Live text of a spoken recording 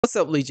What's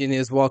up,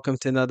 Legionnaires? Welcome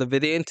to another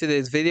video. In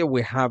today's video,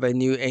 we have a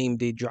new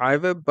AMD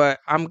driver,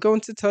 but I'm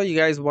going to tell you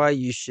guys why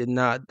you should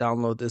not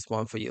download this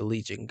one for your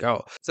Legion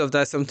Go. So if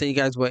that's something you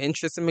guys were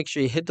interested in, make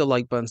sure you hit the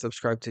like button,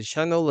 subscribe to the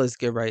channel. Let's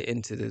get right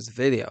into this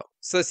video.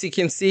 So as you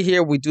can see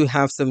here, we do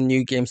have some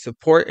new game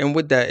support, and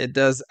with that, it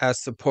does add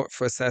support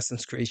for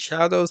Assassin's Creed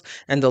Shadows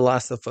and The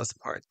Last of Us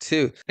Part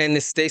 2. And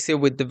it states here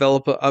with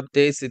developer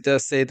updates, it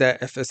does say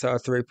that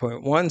FSR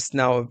 3.1 is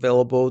now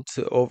available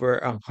to over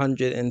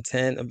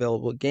 110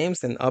 available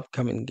games and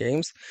upcoming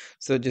games.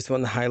 So just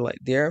want to highlight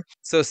there.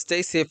 So it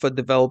states here for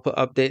developer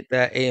update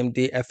that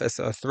AMD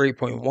FSR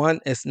 3.1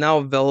 is now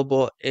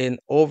available in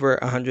over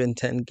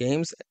 110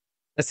 games.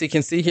 As you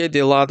can see here,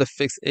 there are a lot of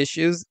fixed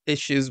issues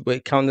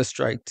with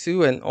Counter-Strike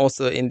 2 and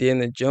also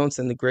Indiana Jones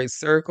and the Great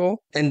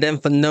Circle. And then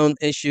for known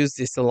issues,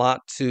 there's a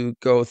lot to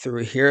go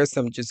through here.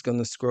 So I'm just going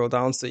to scroll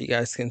down so you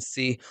guys can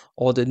see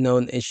all the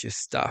known issue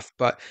stuff.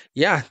 But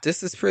yeah,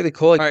 this is pretty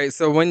cool. All right,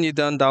 so when you're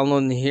done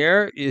downloading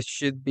here, it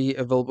should be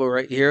available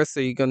right here. So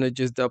you're going to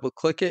just double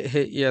click it,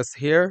 hit yes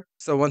here.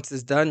 So once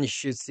it's done, you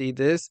should see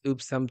this.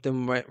 Oops,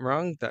 something went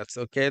wrong. That's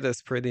okay.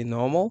 That's pretty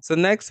normal. So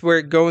next,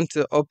 we're going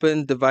to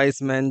open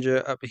Device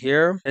Manager up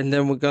here. And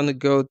then we're going to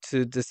go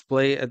to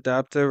Display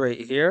Adapter right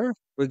here.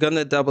 We're going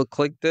to double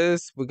click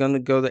this. We're going to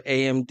go to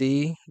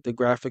AMD, the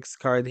graphics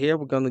card here.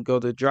 We're going to go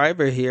to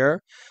Driver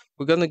here.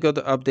 We're going to go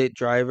to Update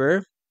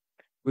Driver.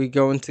 We're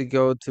going to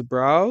go to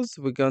Browse.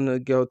 We're going to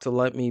go to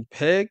Let Me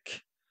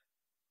Pick.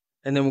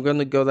 And then we're going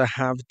to go to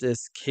Have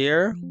Disk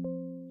here.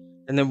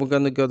 And then we're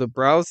going to go to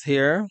Browse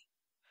here.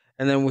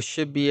 And then we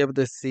should be able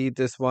to see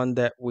this one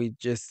that we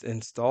just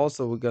installed.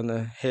 So we're going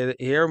to hit it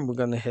here and we're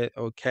going to hit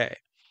OK.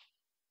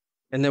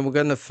 And then we're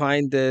going to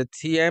find the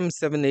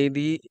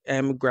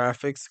TM780M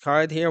graphics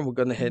card here. We're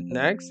going to hit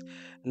next.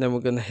 And then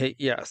we're going to hit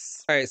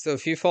yes. All right, so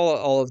if you follow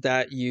all of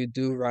that, you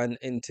do run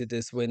into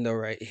this window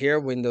right here.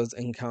 Windows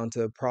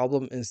encounter a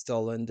problem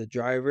installing the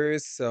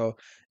drivers. So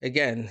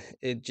again,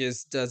 it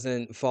just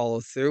doesn't follow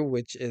through,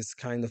 which is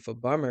kind of a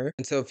bummer.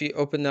 And so if you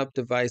open up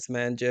Device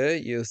Manager,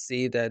 you'll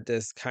see that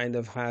this kind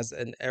of has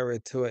an error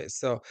to it.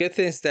 So good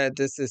thing is that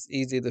this is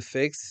easy to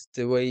fix.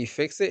 The way you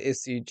fix it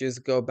is you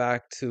just go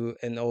back to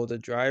an older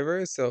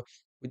driver. So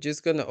we're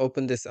just going to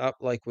open this up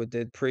like we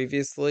did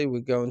previously.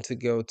 We're going to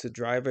go to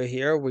driver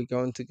here. We're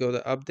going to go to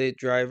update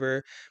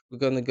driver. We're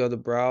going to go to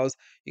browse.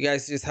 You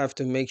guys just have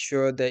to make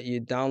sure that you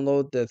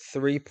download the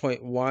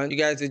 3.1. You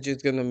guys are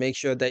just going to make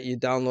sure that you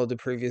download the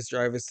previous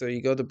driver. So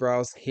you go to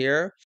browse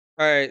here.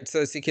 All right,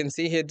 so as you can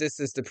see here, this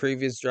is the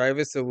previous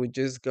driver. So we're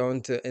just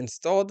going to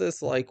install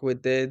this like we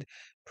did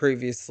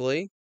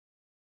previously.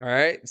 All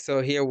right,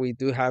 so here we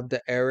do have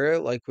the error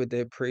like we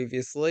did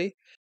previously.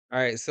 All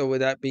right, so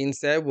with that being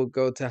said, we'll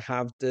go to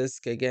have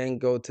disk again,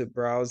 go to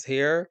browse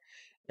here,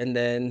 and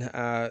then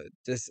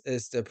this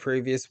is the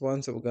previous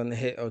one, so we're going to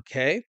hit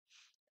OK.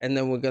 And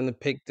then we're going to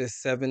pick the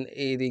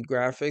 780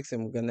 graphics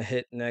and we're going to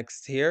hit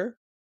next here.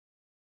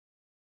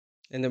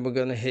 And then we're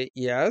going to hit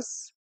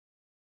yes.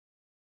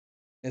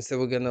 And so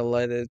we're going to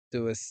let it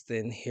do a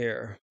spin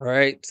here. All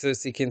right, so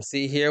as you can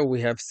see here, we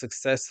have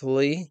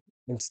successfully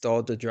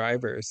installed the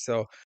drivers.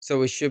 So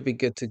we should be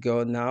good to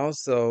go now.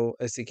 So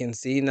as you can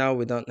see now,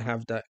 we don't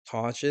have that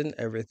caution.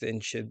 Everything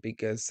should be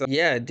good. So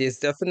yeah, there's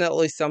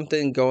definitely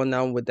something going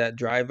on with that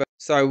driver.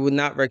 So I would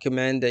not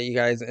recommend that you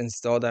guys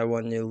install that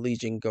one in your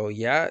Legion Go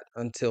yet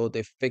until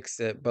they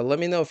fix it. But let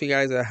me know if you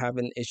guys are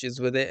having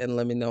issues with it and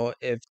let me know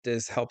if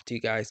this helped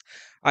you guys.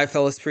 All right,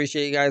 fellas,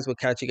 appreciate you guys. We'll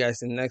catch you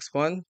guys in the next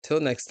one.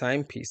 Till next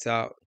time, peace out.